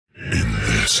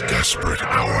this desperate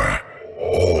hour,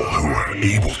 all who are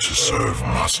able to serve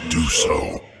must do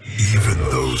so, even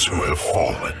those who have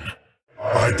fallen.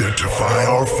 Identify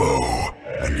our foe,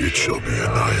 and it shall be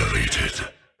annihilated.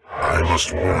 I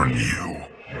must warn you,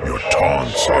 your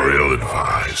taunts are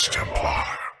ill-advised, Templar.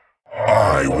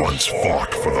 I once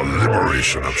fought for the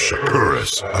liberation of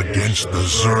Shakuras against the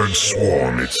Zerg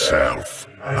swarm itself.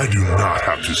 I do not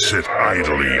have to sit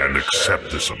idly and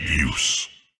accept this abuse.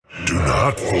 Do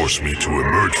not force me to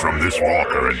emerge from this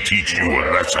walker and teach you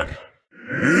a lesson.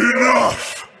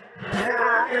 Enough!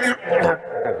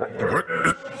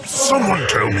 Someone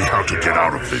tell me how to get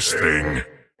out of this thing.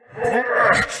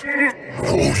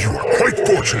 Oh, you are quite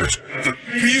fortunate.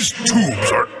 These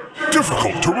tubes are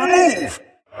difficult to remove.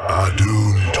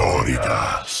 Adun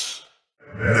Toridas.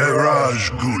 Mirage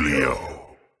Gulio.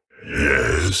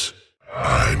 Yes,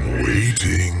 I'm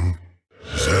waiting.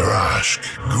 Zerashk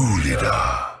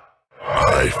Gulida.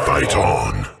 I fight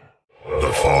on.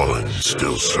 The fallen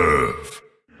still serve.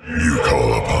 You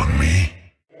call upon me?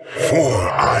 For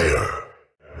ire.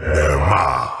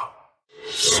 Nerma.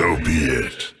 So be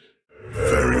it.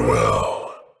 Very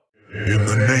well. In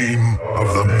the name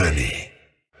of the many,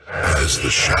 as the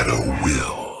shadow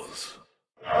wills,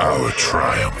 our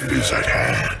triumph is at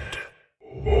hand.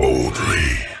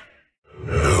 Boldly,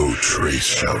 no trace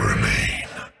shall remain.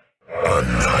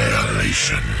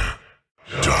 Annihilation.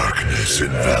 Darkness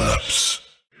envelops.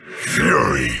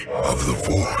 Fury of the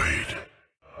void.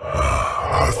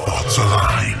 Our thoughts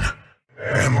align.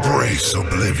 Embrace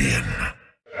oblivion,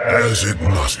 as it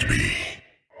must be.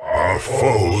 Our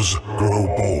foes grow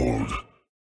bold.